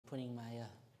putting my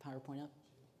PowerPoint up?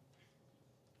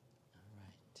 All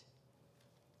right.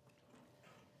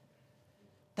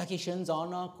 Ta khi sinh gió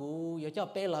nó cú yo cho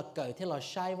bé là cởi thế là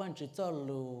sai văn chữ cho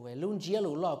lù về luôn chia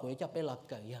lù lo của cho bé là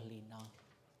cởi giờ lì nó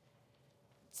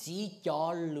chỉ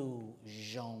cho lù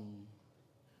rong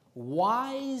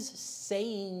wise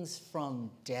sayings from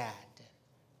dad,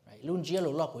 right? Luôn chia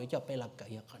lù lo của cho bé là cởi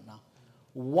giờ nó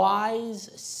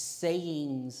wise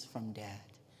sayings from dad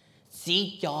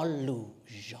chỉ cho lù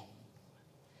rong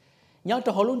nhớ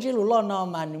cho họ luôn chia lù lo nó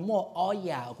mà nếu mua ó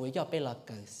già của cho bé là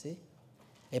cởi xí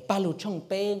ba lù trong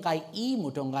bé ngày ý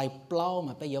một trong ngày plau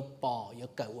mà bây giờ bỏ giờ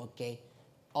cởi ok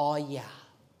oi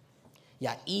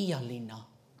ya ý ya linh nó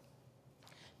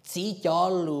chỉ cho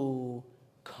lù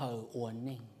khởi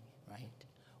warning, right?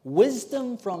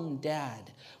 Wisdom from dad,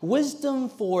 wisdom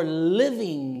for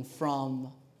living from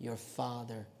your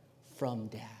father, from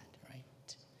dad,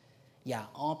 right? Ya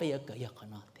ó bây giờ cởi giờ còn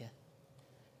nó thế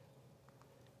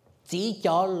chỉ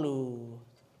cho lù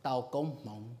tao công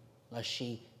mong là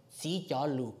gì chỉ cho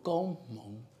lù công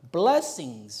mong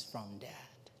blessings from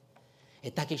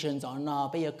dad. Ta cái chuyện đó nó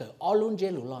bây giờ cởi all luôn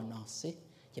chế lù lo nó xí,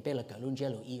 chỉ bây giờ cởi luôn chế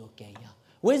lù ý ok ya.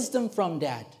 Wisdom from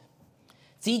dad.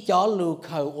 Chỉ cho lù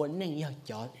khởi ổn định ya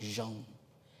cho rong.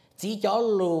 Chỉ cho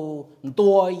lù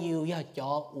đua yêu ya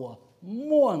cho của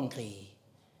muôn gì.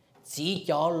 Chỉ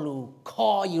cho lù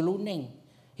khó yêu lù ninh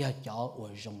ya cho của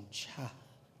rong cha.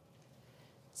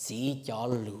 Chỉ cho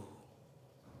lù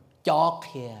cho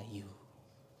kia yêu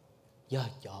ya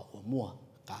cho của mua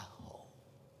cả hồ.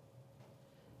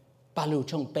 Ba lù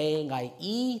trong bé ngày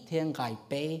ý thiên ngày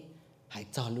bé hãy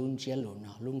cho luôn chia lù nó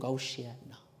luôn gấu xe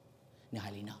nó nè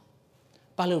hay lý nó.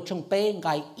 Ba lù trong bé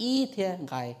ngày ý thiên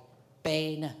ngày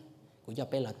bé nè cũng cho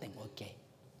bé là tình ok.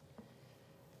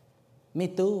 Mi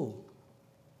tu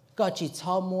có chỉ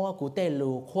cho mua của tê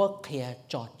lù khoa kia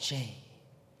cho chê.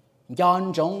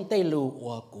 Dọn giống tê lù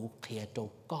của kia cho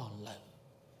có lờ.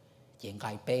 Chỉ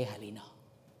ngày bé hay lý nó.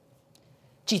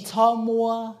 Chỉ cho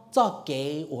mua cho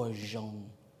kế của rồng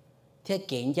thế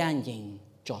kiện gian nhìn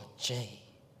cho chê.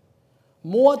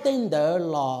 Mua tên đỡ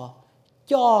là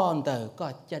cho đỡ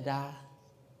có cha đa.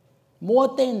 Mua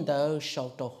tên đỡ sau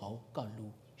tổ hậu có lũ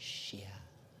xia.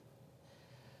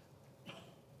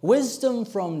 Wisdom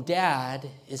from dad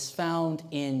is found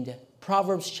in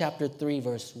Proverbs chapter 3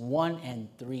 verse 1 and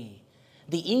 3.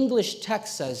 The English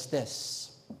text says this: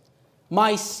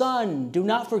 My son, do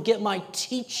not forget my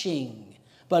teaching,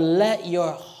 but let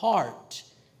your heart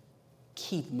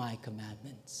keep my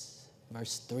commandments.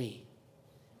 Verse 3.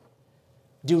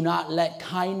 Do not let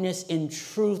kindness and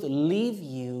truth leave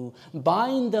you.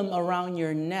 Bind them around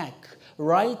your neck.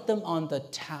 Write them on the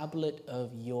tablet of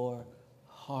your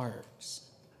hearts.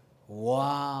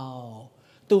 Wow.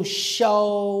 To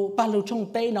show ba lù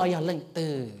trong bé nói là lệnh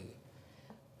từ.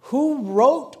 Who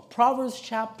wrote Proverbs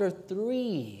chapter 3?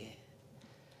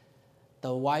 The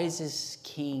wisest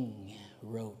king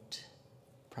wrote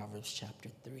Proverbs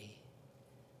chapter 3.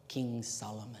 King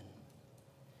Solomon.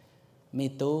 Mi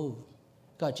tu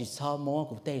có chỉ cho mua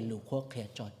của tê lù khoa khía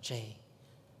cho chê.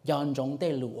 Dọn giống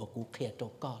tê lù của khía cho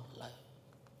có lỡ.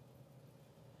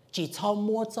 Chỉ cho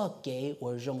mua cho kế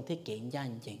của rong thế kế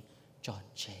nhanh dình cho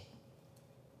chê.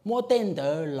 Mua tên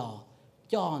đỡ là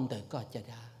dọn đỡ có chá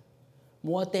đá.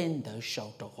 Mua tên đỡ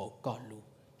sầu cho họ có lù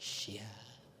xìa.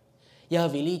 Giờ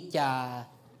vì lý cha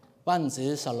văn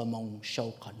tử Solomon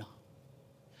sâu khó nó.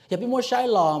 Giờ bị mua sai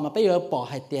lò mà bây giờ bỏ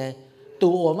hai tiền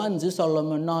tụ ở văn tử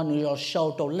Solomon nó nửa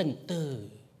sâu cho lệnh tư.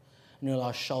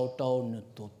 Nửa sâu cho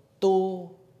nửa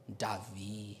tu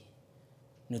David.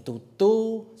 Nửa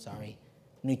tu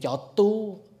nửa cho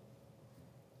tu.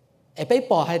 Ở bây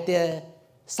bỏ hai tiền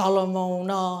Solomon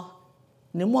nó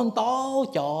nửa muốn tao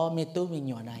cho mẹ tu mình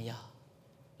nhỏ này à.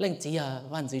 Lệnh chỉ là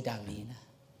văn tử David nè.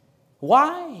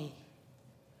 Why?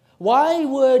 Why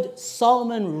would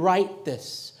Solomon write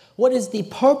this? What is the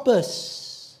purpose?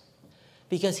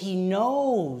 Because he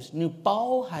knows nu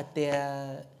bao hạt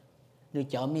tiền nu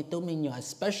cho mi tu mi nhỏ,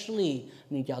 especially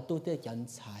nu cho tu te chân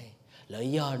sai.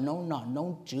 Lợi do nông nọ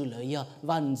nông chữ lợi do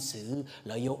văn sử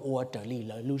lợi do ua trở li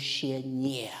lợi lu xie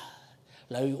nhẹ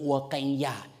lợi ua canh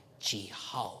ya chỉ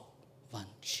hậu văn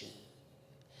chữ.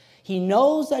 He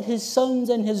knows that his sons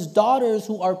and his daughters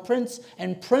who are prince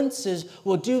and princes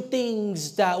will do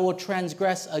things that will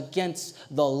transgress against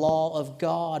the law of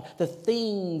God, the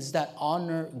things that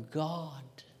honor God.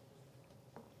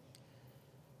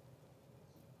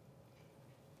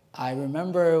 I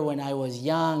remember when I was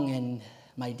young and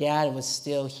my dad was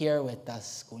still here with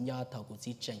us. Cũng do thầu của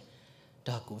chị Trinh,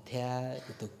 đó cũng theo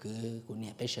của tôi cứ của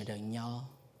nè bây giờ đời nhau.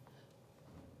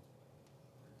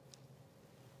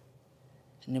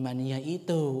 Nhưng mà nia ý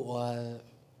tu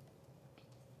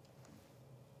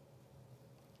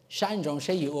山中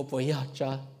谁有我不要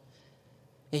着，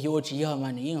也有只要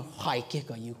嘛你坏嘅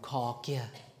個要靠嘅。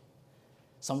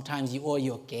Sometimes you owe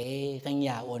your gay, thằng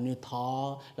nhà owe nữ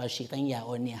thọ, là sĩ thằng nhà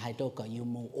owe nè hai đôi có you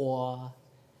mua owe.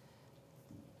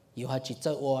 You have chỉ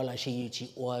chơi owe là sĩ you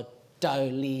chỉ owe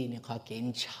đời li nè khó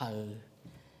kiến chờ.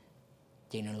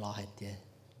 Chỉ nên lo hết tiệt.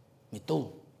 Mi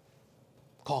tu,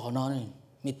 khó nó này,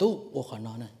 mi tu, owe khó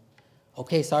nó này.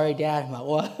 Okay, sorry dad, mà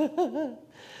owe.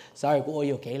 Sorry, cô owe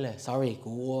your gay là, sorry,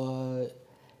 cô owe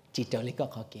chỉ đời li có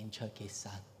khó kiến chờ cái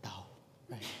sao tao,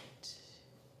 right?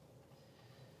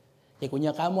 I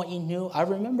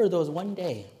remember there was one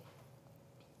day.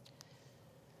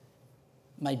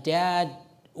 My dad,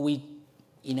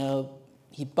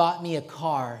 he bought me a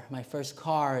car, my first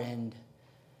car, and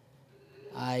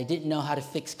I didn't know how to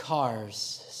fix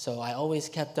cars. So I always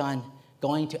kept on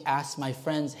going to ask my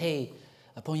friends, hey,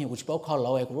 bao nhiêu bố car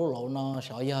lỗi của lỗi nó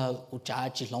sợ giờ của cha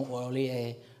chỉ lông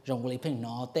oily rong lấy pin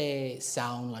nó tê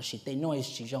sound là chỉ tê noise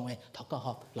chỉ rong thọ có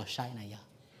học là sai này giờ.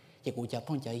 Thì của cha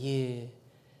phong cha như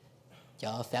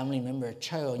cho family member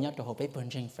chơi nhất là hồi bé bên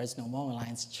trên Fresno Mall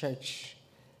Alliance Church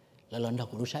là lần đầu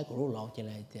của lúc sai của lúc lọ chỉ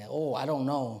là oh I don't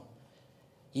know,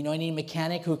 you know any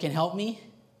mechanic who can help me?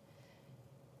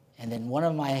 And then one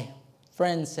of my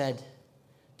friends said,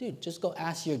 dude, just go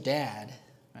ask your dad,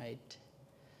 right?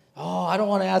 Oh, I don't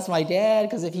want to ask my dad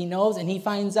because if he knows and he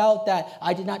finds out that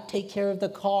I did not take care of the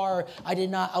car, I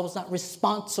was not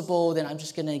responsible, then I'm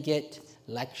just gonna get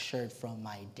lectured from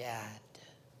my dad.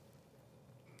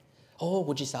 Oh,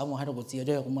 cô chỉ sao mà hai đứa cô chỉ ở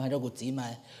đây, cũng hai đứa cô chỉ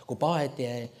mà cô bảo hai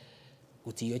đứa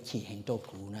cô chỉ ở chỉ hành đồ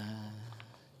cô na,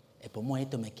 em bảo mỗi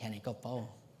tụi mechanic cô bảo,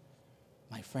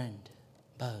 my friend,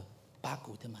 ba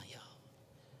cô thế mà giờ,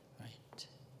 right?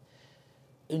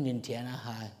 Ứng tiền na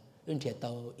ha, ứng tiền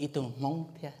tao ít tụi mong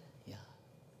thế,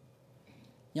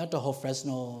 nhớ tụi hồ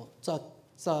Fresno,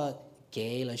 cho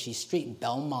cái là she street in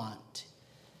Belmont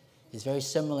is very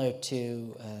similar to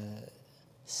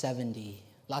 70.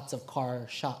 Lots of car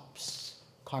shops,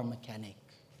 car mechanic.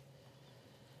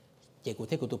 Chị cũng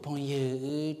thấy của tụi phong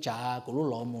như cha của lúc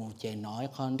lọ mù chị nói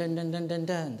con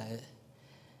đân tại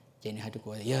chị này hai đứa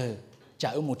của giờ cha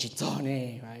ở một chỉ cho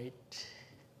nè, right?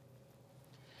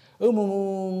 Ở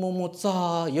một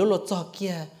cho yếu lọ cho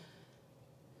kia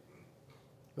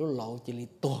lúc lọ chỉ li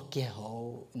to kia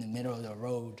hồ in the middle of the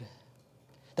road.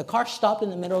 The car stopped in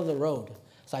the middle of the road,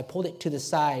 so I pulled it to the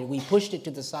side. We pushed it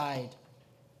to the side.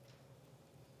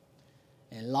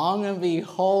 And long and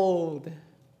behold,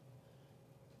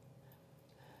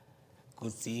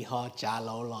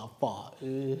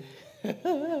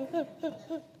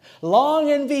 long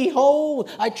and behold,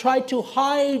 I tried to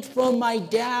hide from my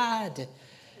dad.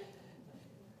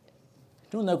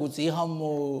 Chúng ta cũng chỉ họ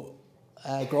mua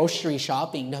grocery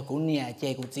shopping đó cũng nhà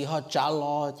chị cũng chỉ họ trả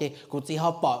lo chị cũng chỉ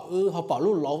họ bỏ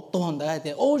lúc lẩu toàn đấy thì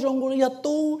ô trong cái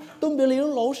tôi bị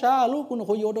lúc lẩu sao lúc cũng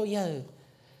không vô đâu giờ.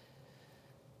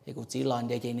 Thì cũng chỉ lần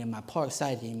để chị này mà park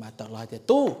side thì mà tự lại thì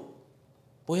tu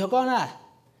bùi họ con à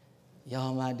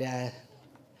do mà để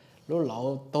lúc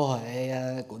lẩu tôi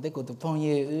cũng thấy của tụi phong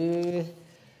như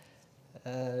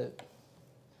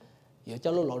giờ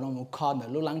cho lúc lẩu nó một con mà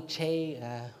lúc lắng chê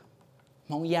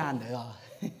mong gian nữa rồi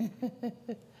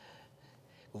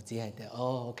cũng chỉ hay thì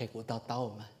ok của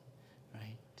tao mà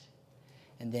right,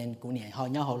 and then cũng nhảy họ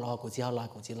nhau họ lo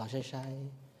cũng chỉ lo sai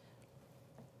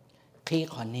khi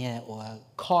còn nè or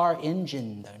car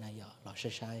engine đó này giờ lo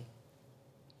sai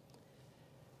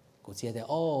cũng chỉ hay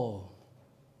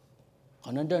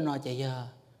họ nói đơn nói chạy giờ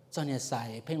cho nên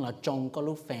xài phim là trông có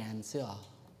lúc fan xưa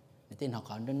để tin họ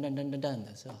còn đơn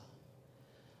đó xưa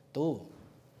tu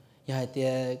giờ thì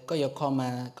có giờ con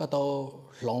mà có tao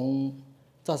lồng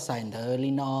cho xài đỡ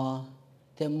li nó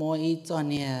thì mỗi cho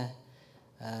nè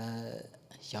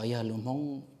giờ luôn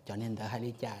mong cho nên đỡ hai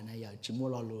lý trả này giờ chỉ mua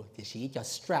lo luôn thì chỉ cho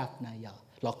strap này giờ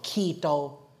lo key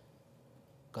đâu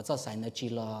có cho xài nó chỉ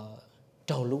là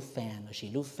đầu lúc fan là chỉ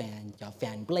lúc fan cho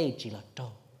fan blade chỉ là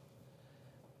đầu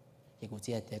thì cũng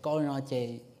chỉ thì có nó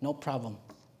chỉ no problem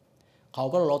họ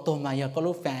có lỗ tôi mà giờ có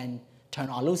lúc fan turn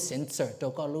on lúc sensor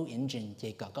đâu có lúc engine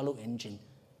chỉ có lúc engine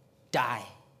die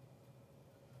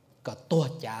có tua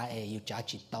trả yêu trả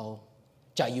chỉ tàu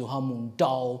trả yêu họ muốn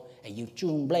đầu yêu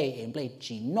chung blade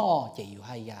chỉ nó chỉ yêu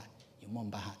hay ya yêu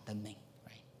mong bà hạt tâm mình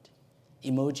right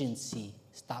emergency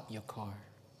stop your car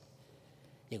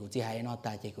thì cũng chỉ hay nó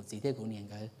tại thì cũng chỉ thế cũng niệm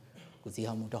cái cũng chỉ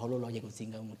họ muốn cho họ lúc lo thì cũng chỉ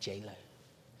người muốn chạy lại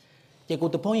thì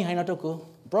cũng từ point hay nó cho cô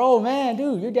bro man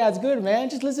dude your dad's good man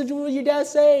just listen to what your dad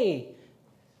say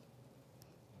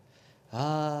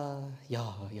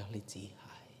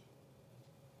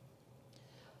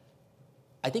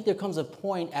I think there comes a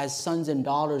point as sons and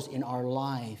daughters in our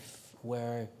life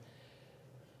where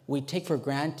we take for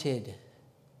granted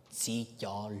chỉ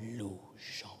cho lù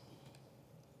rong.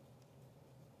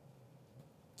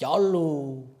 Cho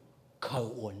lù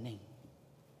khẩu ổn định.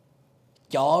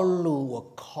 Cho lù will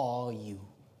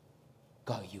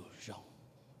call you rong.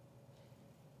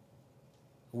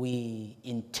 We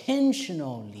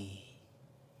intentionally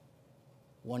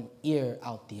one ear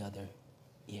out the other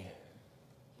ear.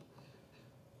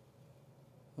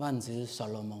 Văn dữ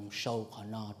Solomon sâu khó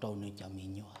nó trâu nữ cho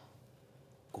mình nhua.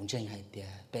 Cũng chẳng hay tìa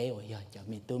bé ở nhà cho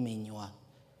mình tôi mình nhua.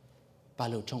 Và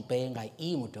lúc trong bé ngài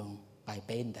ý một trong ngài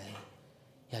bé đấy.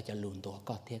 Nhà cho lùn tổ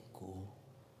có thiết cũ.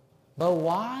 But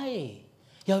why?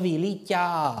 Do vì lý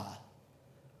cha.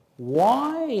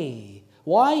 Why?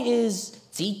 Why is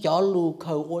chỉ cho lù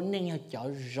khẩu ổn định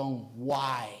cho rong?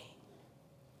 Why?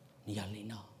 Nhà lý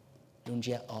nó. Đúng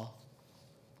chưa ọ?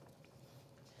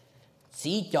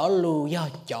 Chỉ cho lù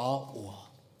cho ủa.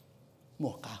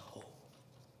 Mua cá hồ.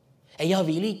 Ê do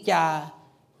vì lý cha.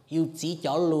 You chỉ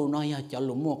cho lù nó cho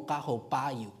lù mua cá hồ ba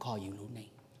you call you lù này.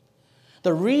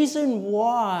 The reason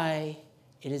why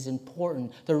it is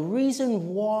important, the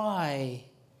reason why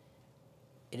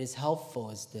it is helpful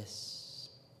is this.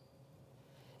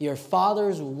 Your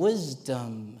Father's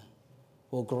wisdom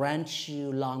will grant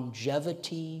you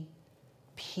longevity,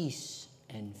 peace,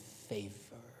 and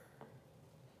favor.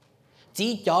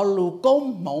 Chỉ cho lù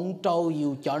công mong trâu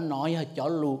you cho nói cho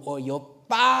lù or your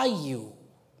ba you.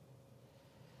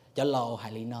 Cho lâu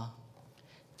hay lý nó.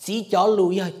 Chỉ cho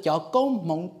lù cho công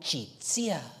mong chỉ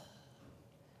chia.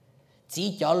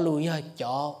 Chỉ cho lù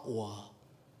cho ủa.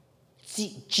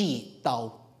 Chỉ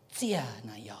tàu chia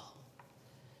này yo.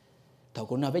 Thầu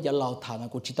cũng nói với cho lâu thằng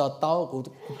cũng chỉ tao cũng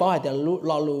bảo hay để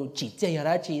lù chỉ chia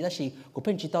ra chỉ đó là cũng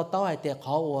bên chỉ tao hay để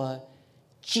họ ủa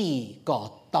chỉ có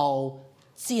tàu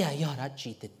chia ra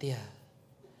chỉ để.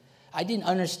 I didn't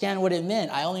understand what it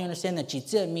meant. I only understand that chỉ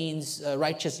chia means a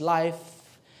righteous life.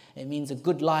 It means a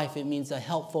good life. It means a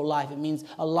helpful life. It means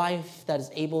a life that is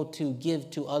able to give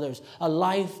to others. A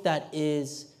life that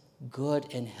is good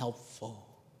and helpful.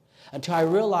 Until I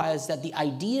realized that the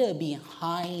idea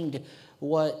behind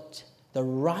what the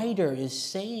writer is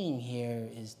saying here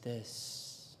is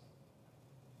this.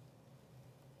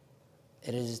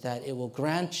 It is that it will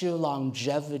grant you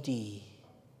longevity,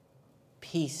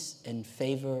 peace, and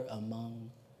favor among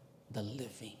the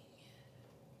living.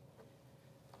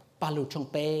 Ba lù trong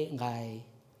bé ngài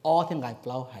ó thêm ngài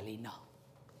plau hải lý nào.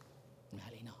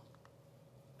 Hải lý nào.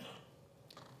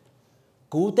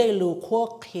 Cú tê lù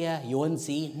khuốc kia yuan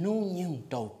gì nu nhung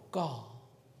đầu co.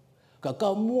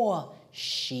 Có mua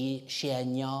xe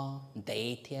nhỏ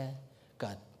để thế. Có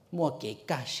mua cái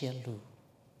cá xe lù.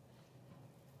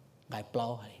 Ngài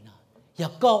plau hải lý nào. Và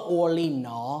có ô lý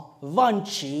nó văn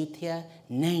chữ thế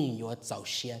nên yuan dạo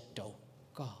xe đầu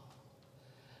co.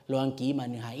 Loan ký mà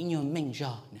nửa hải nhung mình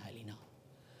rõ nửa hải lý nào.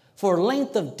 For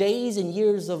length of days and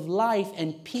years of life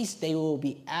and peace they will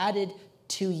be added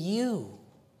to you.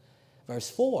 Verse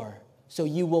 4, so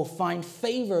you will find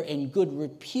favor and good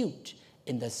repute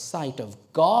in the sight of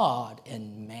God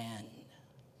and man.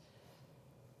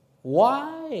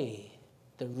 Why?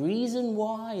 The reason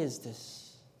why is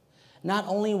this. Not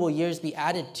only will years be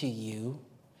added to you,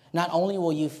 not only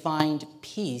will you find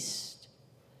peace,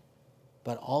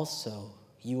 but also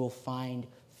you will find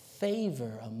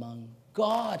favor among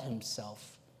God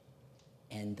himself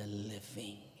and the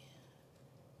living.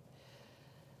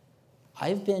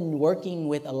 I've been working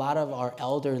with a lot of our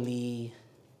elderly.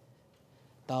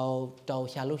 Tao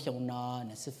xa lúc xong nó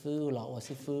nè sư phụ là ô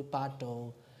sư phụ ba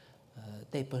tao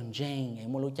tây bần jeng ấy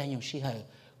một lúc cha nhiều sĩ hệ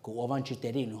của văn chữ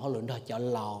tế đi nó lớn đó cho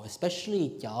lào,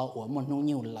 especially cho ở một nông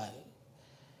nhiều lợi.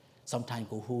 Sometimes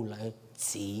của hu lợi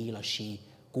chỉ là sĩ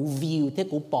của view thế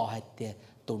của bỏ hết tiền.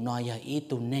 Tụi nói là ý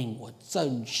tụi nên ở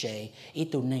chân chế, ý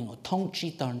tụi nên ở thông chí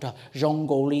tận ra, rong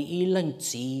gồ lý ý lên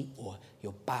chỉ ở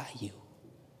yếu ba yếu.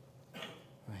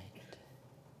 Right.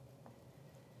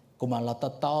 Cũng mà là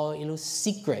tao ý lúc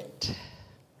secret.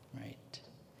 Right.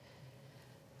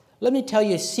 Let me tell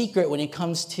you a secret when it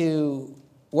comes to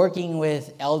working with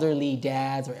elderly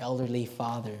dads or elderly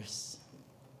fathers.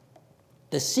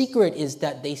 The secret is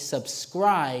that they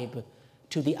subscribe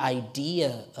to the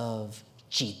idea of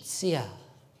chỉ chia.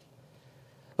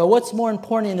 But what's more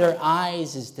important in their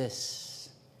eyes is this.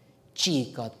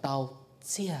 Chỉ có tao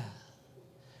chia.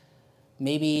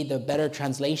 Maybe the better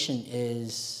translation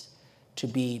is to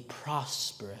be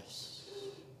prosperous.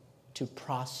 To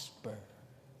prosper.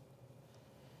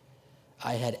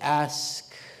 I had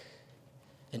asked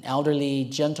an elderly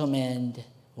gentleman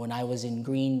when I was in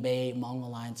Green Bay, Hmong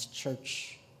Alliance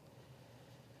Church.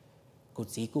 Cụ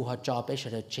chỉ cụ họ cho bé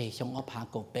sợ chế trong ấp hạ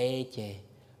cổ bé chế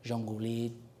rong gù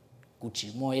li cụ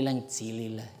chỉ mỗi lần chỉ li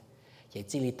là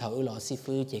chỉ li thấu lọ sư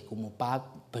phụ chỉ cụ một bác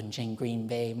bên trên Green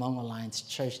Bay Mong Alliance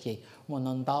Church chỉ một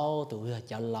non tao tụi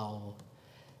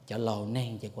cho lầu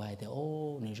nên chỉ quay thì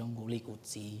ô nếu trong cụ li cụ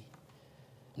chỉ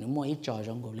nếu mỗi ít trò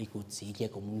trong cụ li cụ chỉ chỉ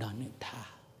cũng đón được tha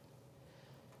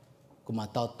cụ mà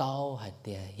tao hay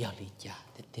tiệt giờ li cha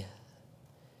tiệt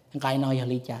cái nói giờ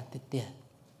li cha tiệt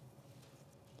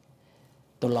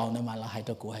tôi lo nên mà là hay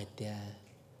tôi cụ hay tiệt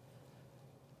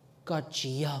có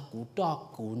chỉ cụ đó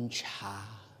cũng cha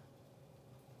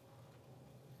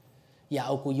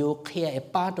dạo cụ vô kia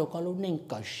ba tôi có lúc nên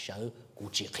có sợ cụ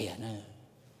chỉ kia nữa.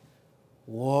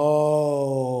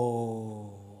 Whoa,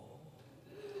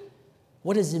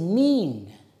 what does it mean?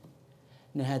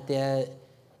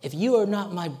 If you are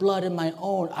not my blood and my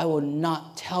own, I will not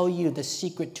tell you the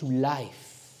secret to life.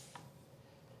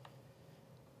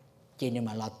 Chỉ nên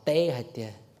mà là tế hay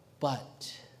tiệt, but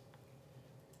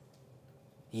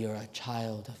you're a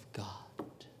child of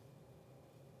God,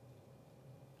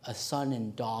 a son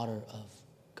and daughter of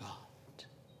God.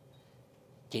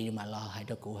 Chỉ nên mà là hay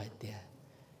đó cụ hay tiệt.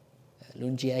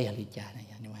 Luôn chỉ ai lý cha này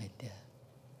nhưng mà hay tiệt.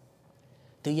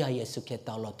 Từ giờ Giêsu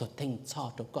Kitô là tôi thinh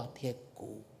cho tôi có thiệt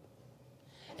cụ.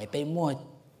 Ấy bây mua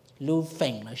lưu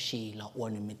phèn là gì là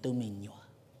ổn mình tự mình nhọ.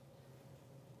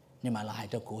 Nhưng mà là hay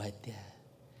đó cụ hay tiệt.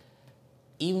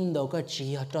 Even though có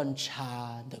chỉ ở trong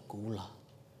cha được cụ là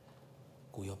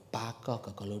cụ có ba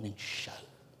có luôn nên sợ.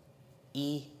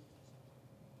 Y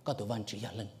có tụi văn chỉ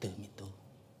ở lần từ mình tu.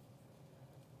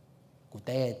 Cụ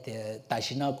tế tại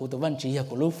sao nó cụ tụi văn chỉ ở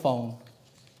cụ lúc phòng.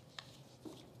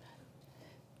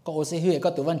 Có ô xe hư có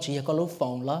tụi văn chỉ ở có lúc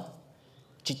phòng đó.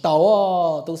 Chỉ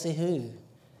tàu tôi xe hư.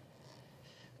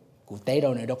 Cụ tế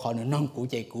đâu nữa đâu khó nữa nông cụ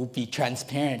chạy cụ be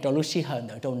transparent đâu lúc xí hơn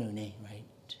ở đâu nữa này, right?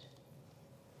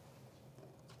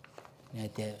 Này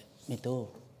thì mình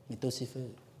tu sư phụ.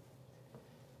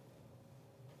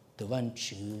 Tụi văn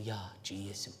chỉ ở Chúa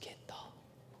Giêsu Kitô.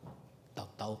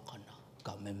 Tao con nó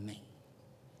có mình.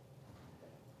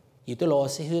 Yêu tôi lo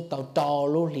sẽ hứa tao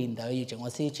lúc liền đó yêu chẳng có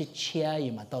sẽ chỉ chia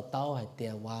yêu mà tao hay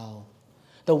tiệt wow.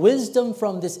 The wisdom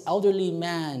from this elderly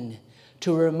man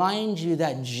to remind you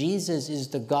that Jesus is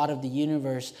the God of the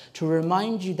universe, to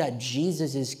remind you that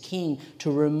Jesus is King,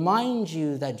 to remind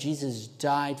you that Jesus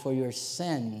died for your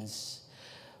sins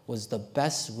was the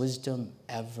best wisdom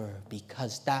ever,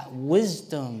 because that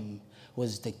wisdom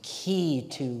was the key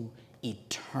to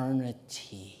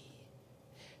eternity,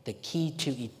 the key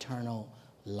to eternal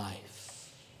life.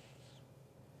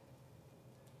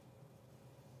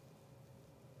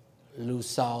 Lu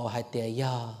sao hai tia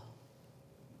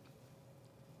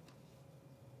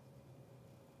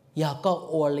ya có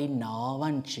ô li nó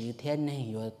văn chữ thiên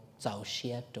này yo giàu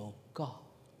xe đồ có.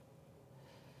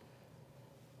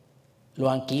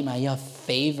 Luan kỹ mà ya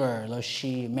favor lo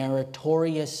shi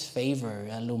meritorious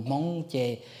favor lu mong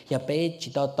che ya bé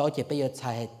chỉ to che bé yo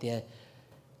xài hai tia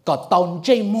có tôn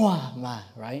chơi mua mà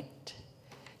right.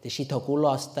 Thì khi thầu cú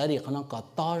lo study có nó có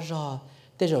to ra,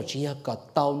 thế rồi chỉ có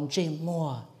tông trên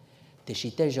mua, thì khi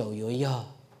thế rồi yo yo,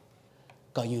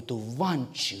 có yêu tu văn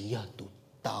chữ yo tu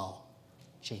tao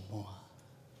trên mua.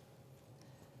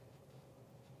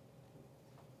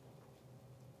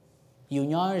 Yêu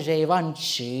nhớ về văn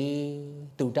chữ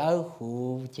tu đau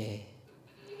hú về,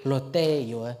 lót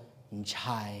tê yo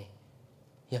trai,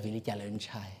 yo vì lý trả lớn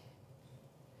trai,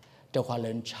 trong khoa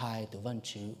lớn trai tu văn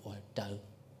chữ ở đâu.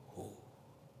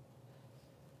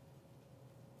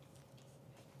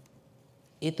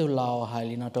 Ít tôi lo hay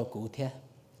là nó cho cụ thế.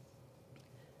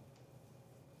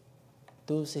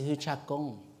 Tôi sẽ hứa cha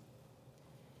công.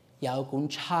 Dạo cũng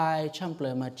trai trong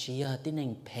lời mà chỉ ở tin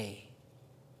anh pay.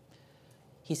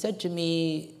 He said to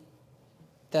me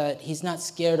that he's not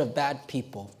scared of bad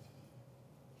people.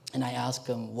 And I asked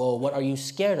him, well, what are you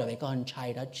scared of? Có anh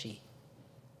trai đó chi?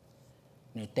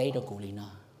 Người Tây đó cụ lý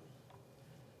nào.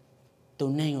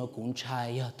 Tôi nên ở cũng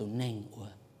trai, tôi nên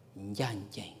ở dàn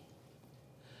dành.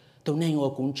 Tôi nên ở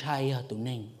cũng trai, tôi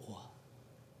nên ở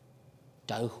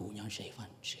trở hữu nhau sẽ văn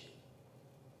chữ.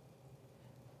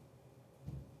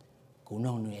 Cụ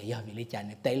nông người ấy vì lý chả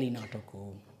này tế lý nào cho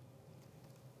cụ.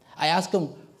 I asked him,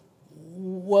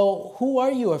 well, who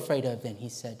are you afraid of then? He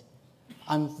said,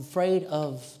 I'm afraid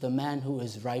of the man who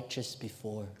is righteous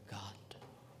before God.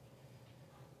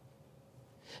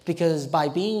 Because by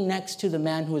being next to the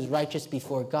man who is righteous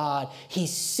before God, he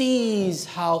sees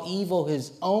how evil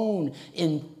his own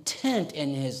intent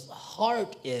in his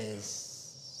heart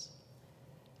is.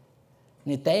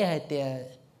 Như thế hay thì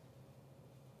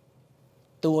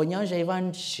tôi nhớ dây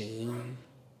văn chữ,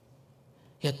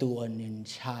 ya tôi nên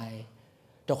trai,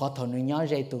 tôi có thể nhớ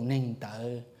dây tôi nên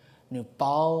tự, nếu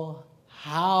bao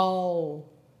how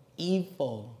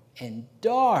evil and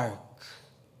dark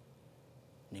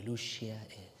Lucia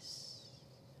is.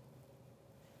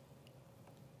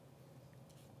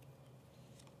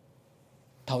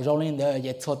 Thầu rong lên đó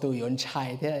yết cho tụi yon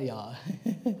chai thế ya,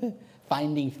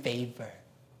 finding favor,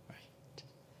 right?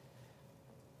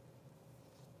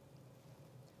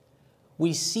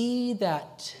 We see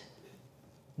that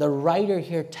the writer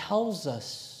here tells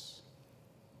us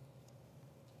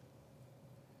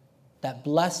that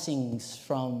blessings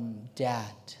from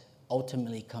Dad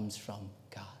ultimately comes from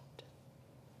God.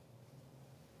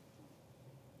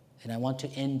 And I want to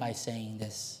end by saying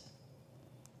this.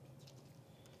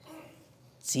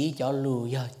 Chỉ cho lù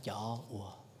ya cho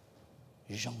của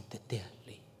rong tê tê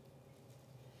li.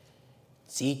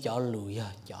 Chỉ cho lù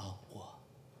ya cho của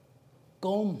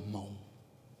công mong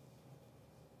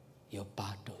yêu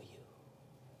ba đồ yêu.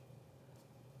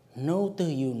 Nô tư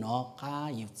yêu nó cá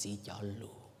yêu chỉ cho lù.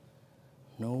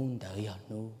 Nô đợi ya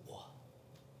nô của.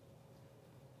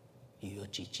 Yêu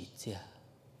chỉ chia.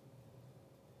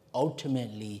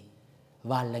 Ultimately,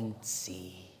 và lệnh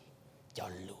chỉ cho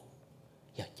lù.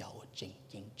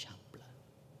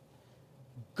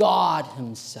 God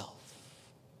Himself,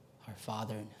 our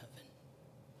Father in heaven.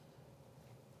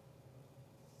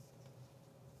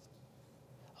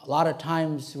 A lot of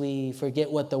times we forget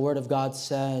what the Word of God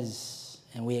says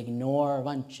and we ignore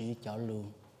văn chữ cho lu.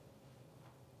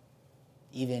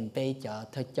 Even bây giờ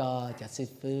thôi cho sư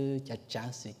phụ, cho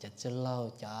trang sự, cho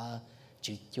lâu, cho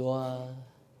chữ chúa.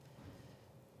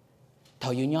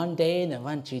 Thầu yêu nhon đế là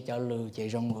văn chữ cho lu chạy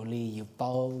rong ngô li yêu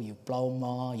bao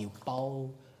mò yêu bao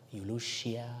yêu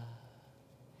Lucia.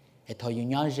 Để thầu yêu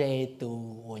nhon dê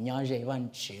tu của nhon dê văn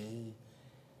chữ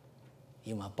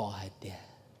yêu mà bỏ hết đi.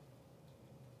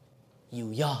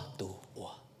 Yêu ya tu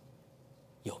của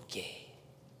yêu kê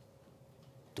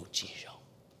tu chỉ rong.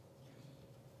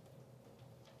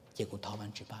 Chỉ cũng thầu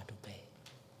văn chữ ba tu bê.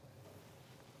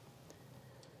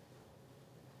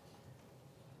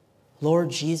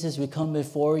 Lord Jesus, we come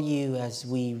before you as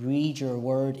we read your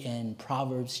word in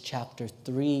Proverbs chapter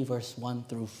 3, verse 1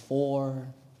 through 4.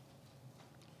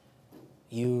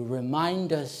 You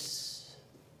remind us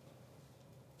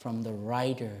from the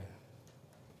writer,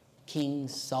 King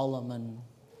Solomon,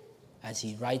 as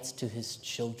he writes to his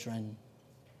children,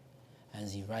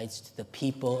 as he writes to the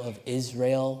people of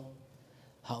Israel,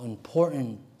 how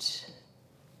important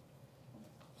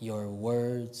your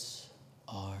words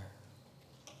are.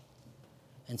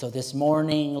 And so this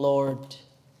morning, Lord,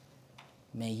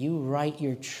 may you write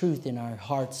your truth in our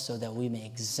hearts so that we may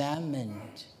examine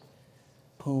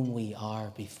whom we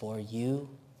are before you,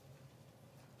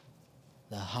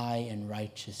 the high and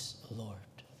righteous Lord.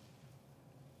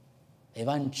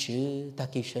 Evan chữ ta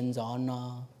kỳ sinh gió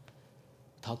nó,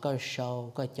 thọ có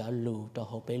sâu có chở lù cho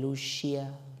hồ bê Lucia,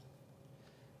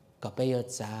 có bê ở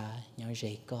giá nhớ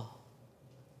dễ có.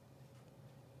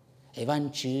 Evan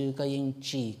chữ có yên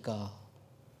chỉ có,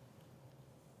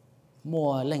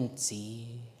 mua lệnh chỉ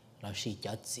là sự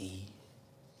cho chỉ.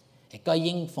 Có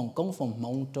những phòng công phòng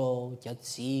mong trô cho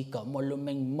chỉ có một lúc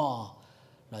mình mò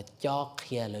là cho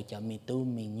kia là cho mình tu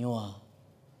mình nhua.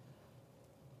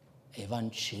 Văn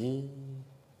chữ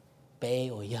bê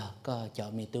ở nhà có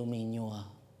cho mình tu mình nhua.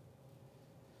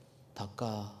 Thật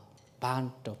có ban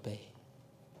cho bê.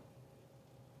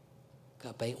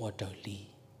 Có bê ở trời lý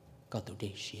có tụ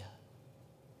đề xìa.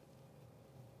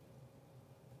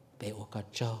 Bê ở cả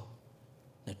châu.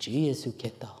 Là Chúa Giêsu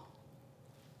Kitô